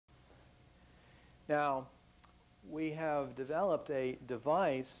Now, we have developed a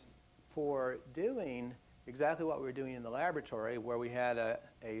device for doing exactly what we were doing in the laboratory, where we had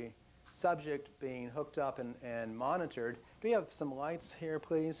a subject being hooked up and monitored. Do we have some lights here,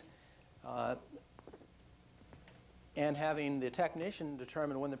 please? And having the technician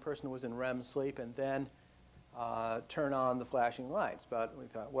determine when the person was in REM sleep and then turn on the flashing lights. But we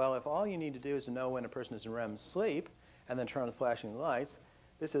thought, well, if all you need to do is to know when a person is in REM sleep and then turn on the flashing lights,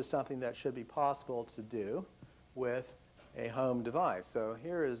 this is something that should be possible to do with a home device. So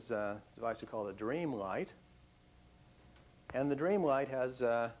here is a device we call a dream light. And the dream light has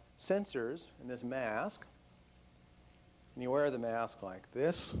sensors in this mask. And you wear the mask like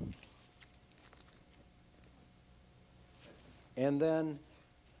this. And then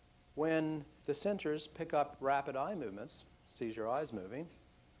when the sensors pick up rapid eye movements, sees your eyes moving,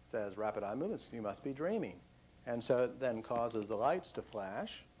 says rapid eye movements, you must be dreaming. And so it then causes the lights to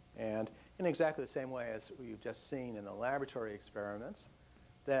flash. And in exactly the same way as we've just seen in the laboratory experiments,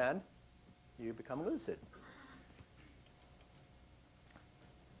 then you become lucid.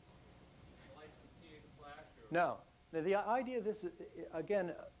 The lights continue to flash? No. Now, the idea of this,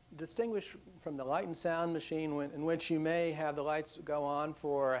 again, distinguished from the light and sound machine in which you may have the lights go on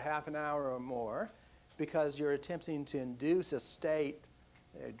for half an hour or more because you're attempting to induce a state,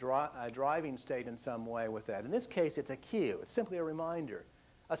 a driving state in some way with that. In this case, it's a cue. It's simply a reminder.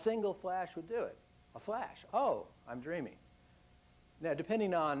 A single flash would do it. A flash. Oh, I'm dreaming. Now,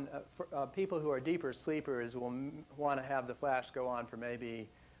 depending on people who are deeper sleepers will want to have the flash go on for maybe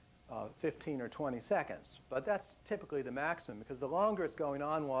 15 or 20 seconds. But that's typically the maximum, because the longer it's going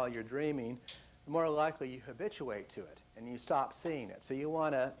on while you're dreaming, the more likely you habituate to it and you stop seeing it. So you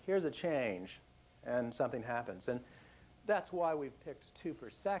want to, here's a change, and something happens. And that's why we've picked 2 per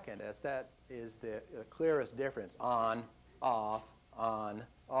second, as that is the clearest difference. On, off, on,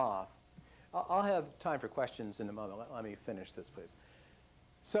 off. I'll have time for questions in a moment. Let me finish this, please.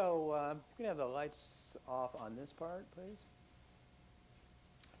 So you can have the lights off on this part, please.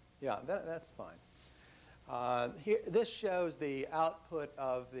 Yeah, that's fine. This shows the output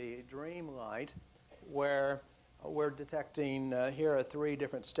of the dream light, where we're detecting, here are 3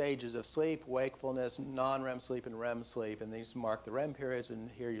 different stages of sleep: wakefulness, non-REM sleep, and REM sleep. And these mark the REM periods, and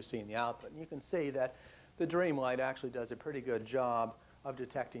here you're seeing the output. And you can see that the dream light actually does a pretty good job of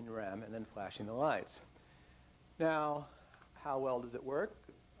detecting REM and then flashing the lights. Now, how well does it work?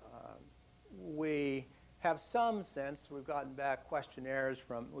 We have some sense. We've gotten back questionnaires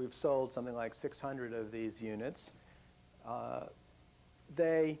from, we've sold something like 600 of these units.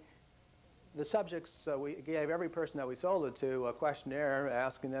 The subjects, we gave every person that we sold it to a questionnaire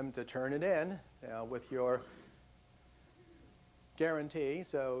asking them to turn it in with your guarantee.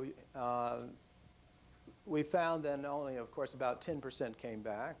 So we found then only, of course, about 10% came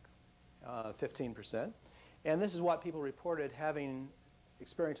back, 15%. And this is what people reported having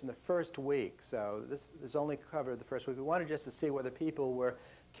experienced in the first week. So this only covered the first week. We wanted just to see whether people were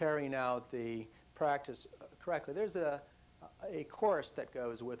carrying out the practice correctly. There's a course that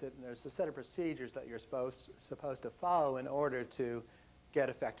goes with it, and there's a set of procedures that you're supposed to follow in order to get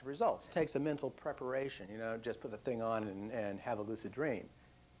effective results. It takes a mental preparation. You know, just put the thing on and have a lucid dream.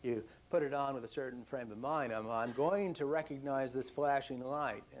 You put it on with a certain frame of mind. I'm going to recognize this flashing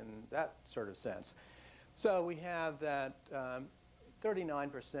light in that sort of sense. So we have that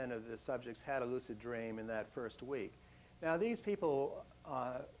 39% of the subjects had a lucid dream in that first week. Now, these people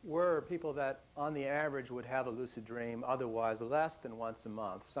were people that, on the average, would have a lucid dream otherwise less than once a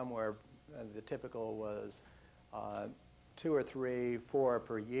month. Somewhere, the typical was 2 or 3, 4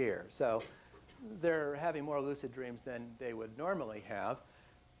 per year. So they're having more lucid dreams than they would normally have.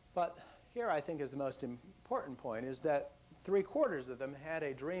 But here, I think, is the most important point, is that 3/4 of them had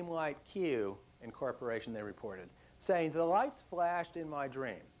a dreamlight cue incorporation, they reported, saying, the lights flashed in my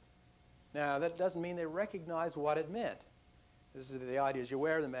dream. Now, that doesn't mean they recognize what it meant. This is the idea is you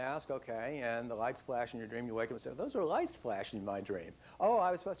wear the mask, okay, and the lights flash in your dream. You wake up and say, those are lights flashing in my dream. Oh,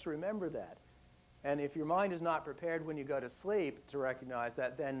 I was supposed to remember that. And if your mind is not prepared when you go to sleep to recognize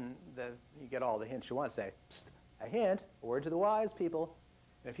that, then you get all the hints you want to say. Psst, a hint, a word to the wise, people.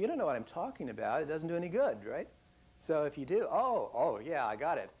 And if you don't know what I'm talking about, it doesn't do any good, right? So if you do, oh, yeah, I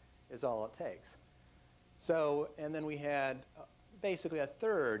got it, is all it takes. So, and then we had basically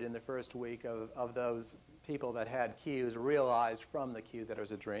 1/3 in the first week of those people that had cues realized from the cue that it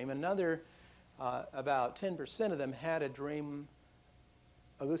was a dream. Another, about 10% of them had a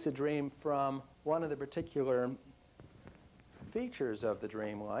lucid dream from one of the particular features of the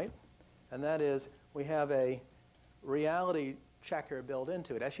dream light, and that is we have a reality checker built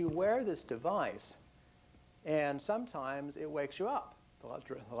into it. As you wear this device, and sometimes it wakes you up.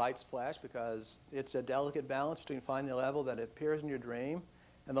 The lights flash because it's a delicate balance between finding the level that appears in your dream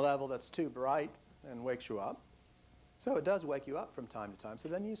and the level that's too bright and wakes you up. So it does wake you up from time to time. So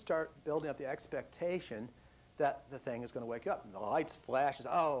then you start building up the expectation that the thing is going to wake you up. And the lights flashes,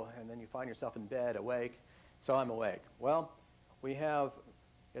 oh, and then you find yourself in bed, awake. So I'm awake. Well, we have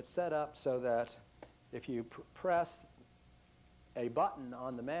it set up so that if you press a button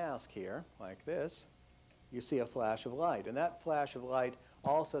on the mask here, like this, you see a flash of light. And that flash of light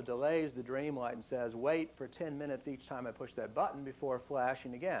also delays the dream light and says, wait for 10 minutes each time I push that button before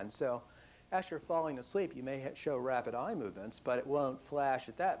flashing again. So as you're falling asleep, you may show rapid eye movements, but it won't flash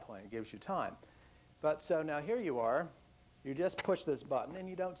at that point. It gives you time. But so now here you are. You just push this button, and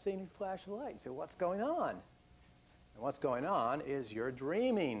you don't see any flash of light. So what's going on? And what's going on is you're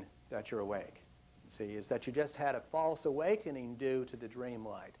dreaming that you're awake. See, is that you just had a false awakening due to the dream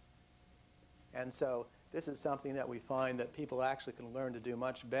light. And so this is something that we find that people actually can learn to do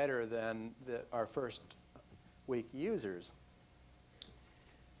much better than our first week users.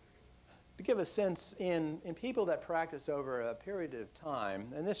 To give a sense, in people that practice over a period of time,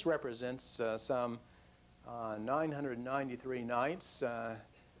 and this represents some 993 nights.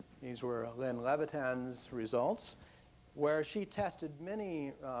 These were Lynn Levitan's results, where she tested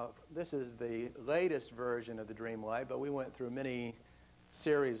many, this is the latest version of the dream light, but we went through many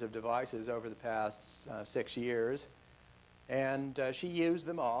series of devices over the past 6 years. And she used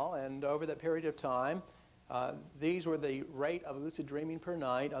them all, and over that period of time, these were the rate of lucid dreaming per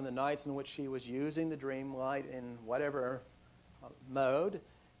night on the nights in which she was using the dream light in whatever mode,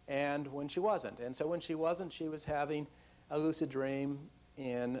 and when she wasn't. And so when she wasn't, she was having a lucid dream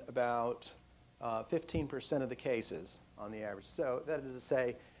in about 15% of the cases on the average. So that is to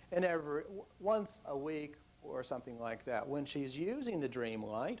say, once a week or something like that. When she's using the dream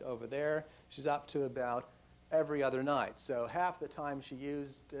light over there, she's up to about every other night. So half the time she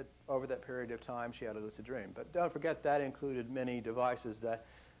used it over that period of time, she had a lucid dream. But don't forget that included many devices that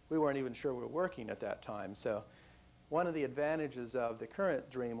we weren't even sure were working at that time. So one of the advantages of the current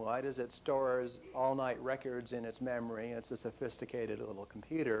dream light is it stores all-night records in its memory. It's a sophisticated little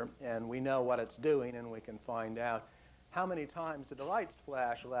computer, and we know what it's doing, and we can find out how many times did the lights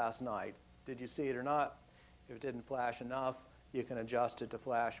flash last night. Did you see it or not? If it didn't flash enough, you can adjust it to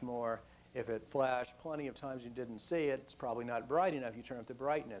flash more. If it flashed plenty of times you didn't see it, it's probably not bright enough. You turn up the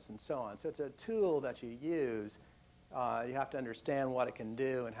brightness and so on. So it's a tool that you use. You have to understand what it can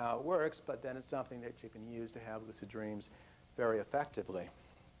do and how it works, but then it's something that you can use to have lucid dreams very effectively.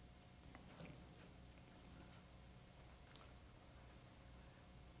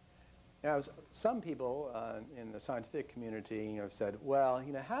 Now, some people in the scientific community have said, well,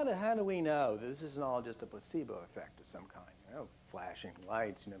 how do we know that this isn't all just a placebo effect of some kind? Flashing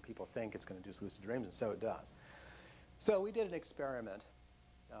lights, people think it's going to induce lucid dreams, and so it does. So we did an experiment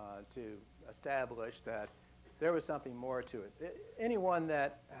to establish that there was something more to it. Anyone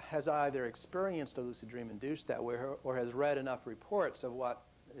that has either experienced a lucid dream induced that way or has read enough reports of what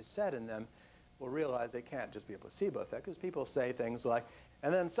is said in them will realize they can't just be a placebo effect, because people say things like,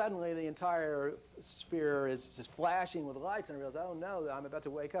 and then suddenly the entire sphere is just flashing with lights, and I realize, oh no, I'm about to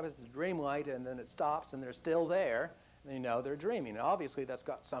wake up, it's a dream light, and then it stops and they're still there. They know they're dreaming. And obviously, that's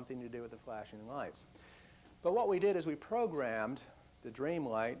got something to do with the flashing lights. But what we did is we programmed the dream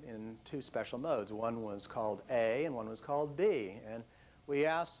light in two special modes. One was called A, and one was called B. And we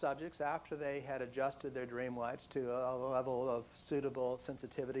asked subjects, after they had adjusted their dream lights to a level of suitable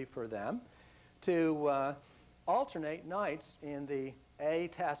sensitivity for them, to alternate nights in the A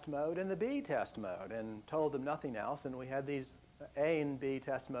test mode and the B test mode, and told them nothing else. And we had these A and B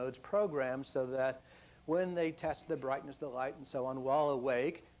test modes programmed so that when they tested the brightness of the light and so on while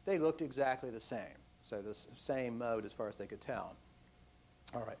awake, they looked exactly the same. So the same mode as far as they could tell.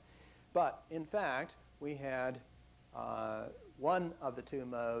 All right. But in fact, we had one of the two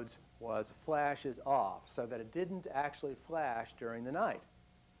modes was flashes off, so that it didn't actually flash during the night,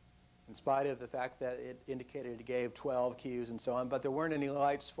 in spite of the fact that it indicated it gave 12 cues and so on, but there weren't any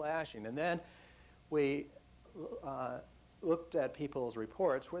lights flashing. And then we looked at people's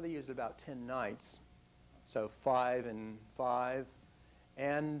reports where they used about 10 nights. So 5 and 5,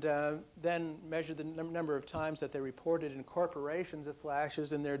 and then measured the number of times that they reported incorporations of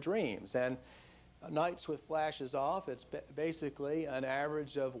flashes in their dreams. And nights with flashes off, it's basically an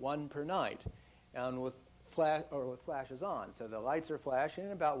average of 1 per night, and with flashes on. So the lights are flashing,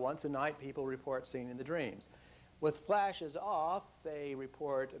 and about once a night people report seeing in the dreams. With flashes off, they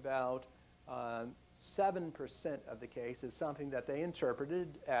report about 7% of the cases something that they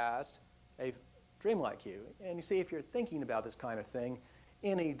interpreted as a dreamlike cue. And you see, if you're thinking about this kind of thing,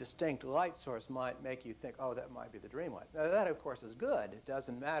 any distinct light source might make you think, oh, that might be the dream light. Now, that, of course, is good. It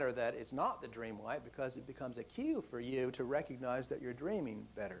doesn't matter that it's not the dream light because it becomes a cue for you to recognize that you're dreaming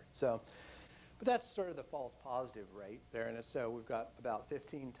better. So, but that's sort of the false positive rate there. And so we've got about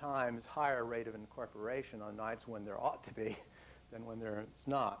 15 times higher rate of incorporation on nights when there ought to be than when there's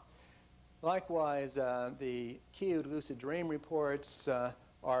not. Likewise, the cued lucid dream reports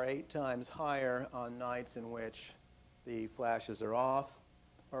are 8 times higher on nights in which the flashes are off,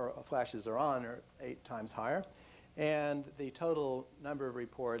 or flashes are on, are 8 times higher. And the total number of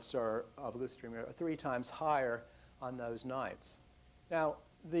reports of lucid dreaming are 3 times higher on those nights. Now,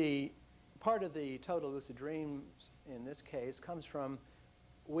 the part of the total lucid dreams in this case comes from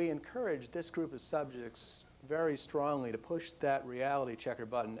we encourage this group of subjects very strongly to push that reality checker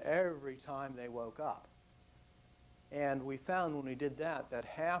button every time they woke up. And we found when we did that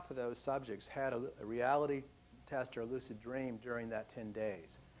half of those subjects had a reality test or a lucid dream during that 10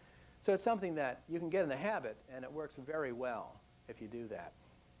 days. So it's something that you can get in the habit, and it works very well if you do that.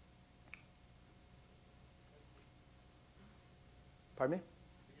 Pardon me?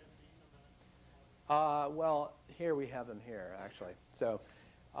 Well, here we have them here, actually. So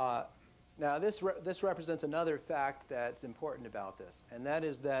now this represents another fact that's important about this, and that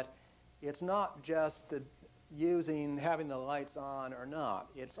is that it's not just the having the lights on or not.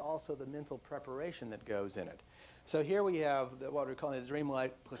 It's also the mental preparation that goes in it. So here we have what we're calling the dream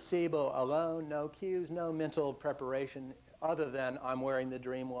light placebo alone, no cues, no mental preparation other than I'm wearing the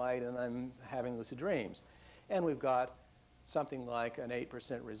dream light and I'm having lucid dreams. And we've got something like an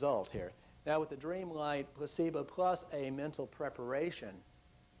 8% result here. Now with the dream light placebo plus a mental preparation,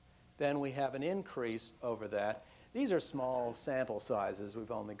 then we have an increase over that. These are small sample sizes.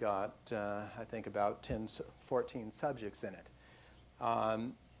 We've only got, I think, about 14 subjects in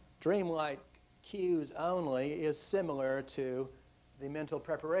it. Dream light cues only is similar to the mental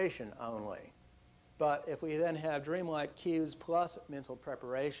preparation only. But if we then have dream light cues plus mental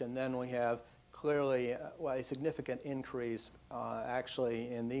preparation, then we have clearly a significant increase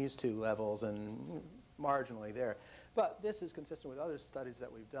actually in these 2 levels and marginally there. But this is consistent with other studies that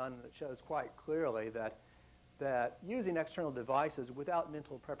we've done that shows quite clearly that using external devices without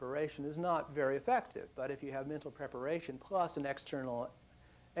mental preparation is not very effective. But if you have mental preparation plus an external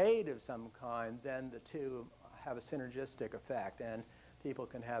aid of some kind, then the 2 have a synergistic effect, and people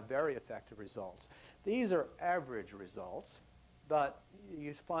can have very effective results. These are average results, but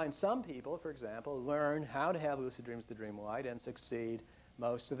you find some people, for example, learn how to have lucid dreams with the dream light and succeed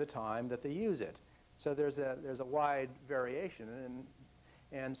most of the time that they use it. So there's a wide variation,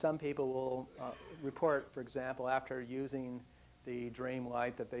 and some people will report, for example, after using the dream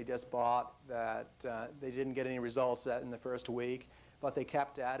light that they just bought, that they didn't get any results in the first week, but they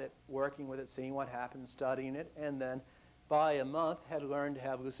kept at it, working with it, seeing what happened, studying it, and then by a month had learned to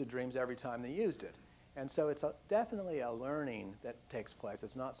have lucid dreams every time they used it. And so it's definitely a learning that takes place.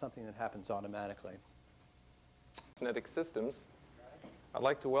 It's not something that happens automatically. Kinetic systems. I'd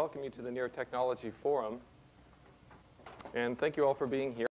like to welcome you to the Neurotechnology Forum, and thank you all for being here.